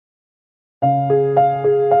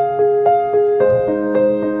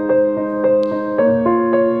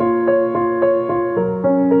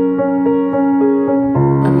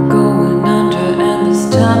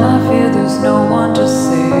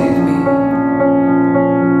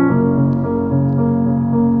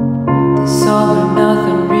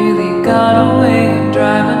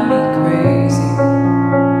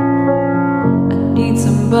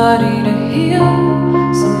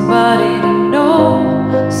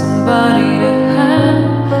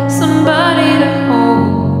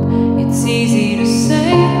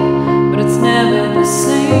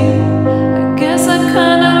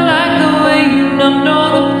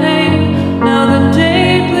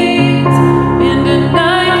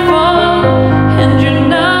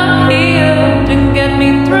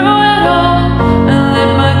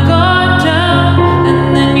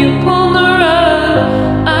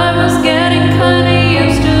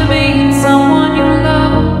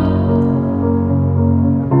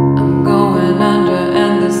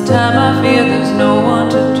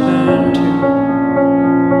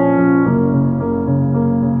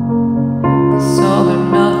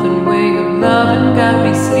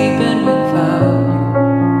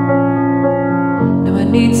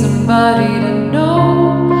somebody to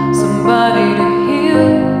know, somebody to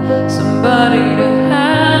heal, somebody to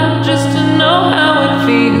have, just to know how it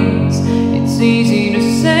feels. It's easy to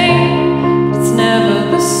say, but it's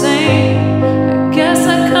never the same. I guess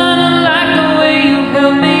I kinda like the way you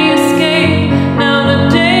help me escape. Now the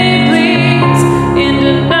day bleeds into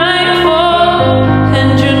nightfall,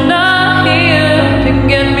 and you're not here to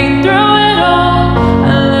get me through it all.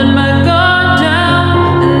 I let my guard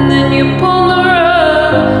down, and then you pulled the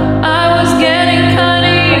rug. I was getting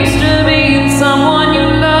kinda used to being someone you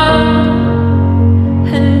loved,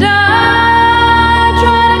 and I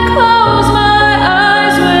try to close my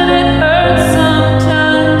eyes when it hurts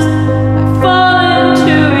sometimes. I fall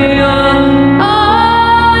into your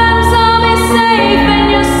arms. I'll be safe in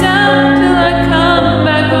your sound till I come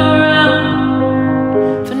back around.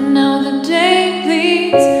 For now the day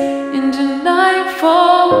bleeds into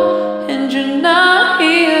nightfall, and you're not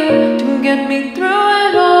here to get me through